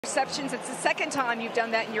Receptions. It's the second time you've done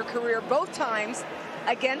that in your career, both times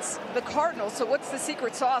against the Cardinals. So what's the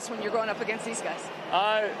secret sauce when you're going up against these guys?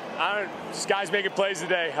 Just guys making plays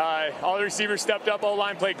today. All the receivers stepped up.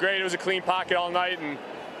 O-line played great. It was a clean pocket all night, and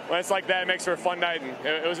when it's like that, it makes for a fun night. And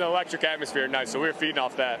it was an electric atmosphere tonight, so we were feeding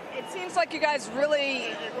off that. It seems like you guys really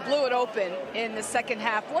blew it open in the second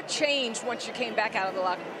half. What changed once you came back out of the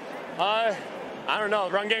locker room? I don't know.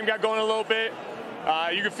 The run game got going a little bit.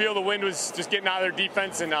 You could feel the wind was just getting out of their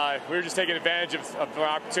defense, and we were just taking advantage of our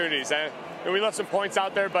opportunities. And we left some points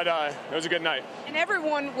out there, but it was a good night. And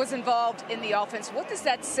everyone was involved in the offense. What does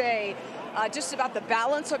that say just about the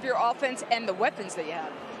balance of your offense and the weapons that you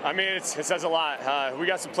have? I mean, it says a lot. We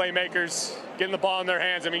got some playmakers getting the ball in their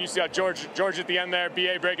hands. I mean, you see how George at the end there,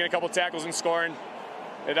 B.A. breaking a couple tackles and scoring.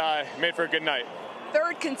 It made for a good night.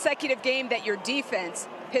 Third consecutive game that your defense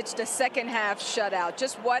pitched a second-half shutout.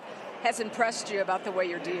 Just what has impressed you about the way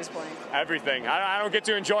your D is playing? Everything. I don't get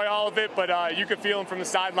to enjoy all of it, but you can feel them from the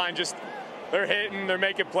sideline. Just they're hitting, they're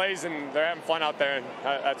making plays, and they're having fun out there, and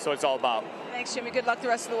that's what it's all about. Thanks, Jimmy. Good luck the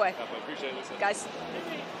rest of the way. Definitely appreciate it. Guys.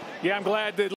 Yeah, I'm glad that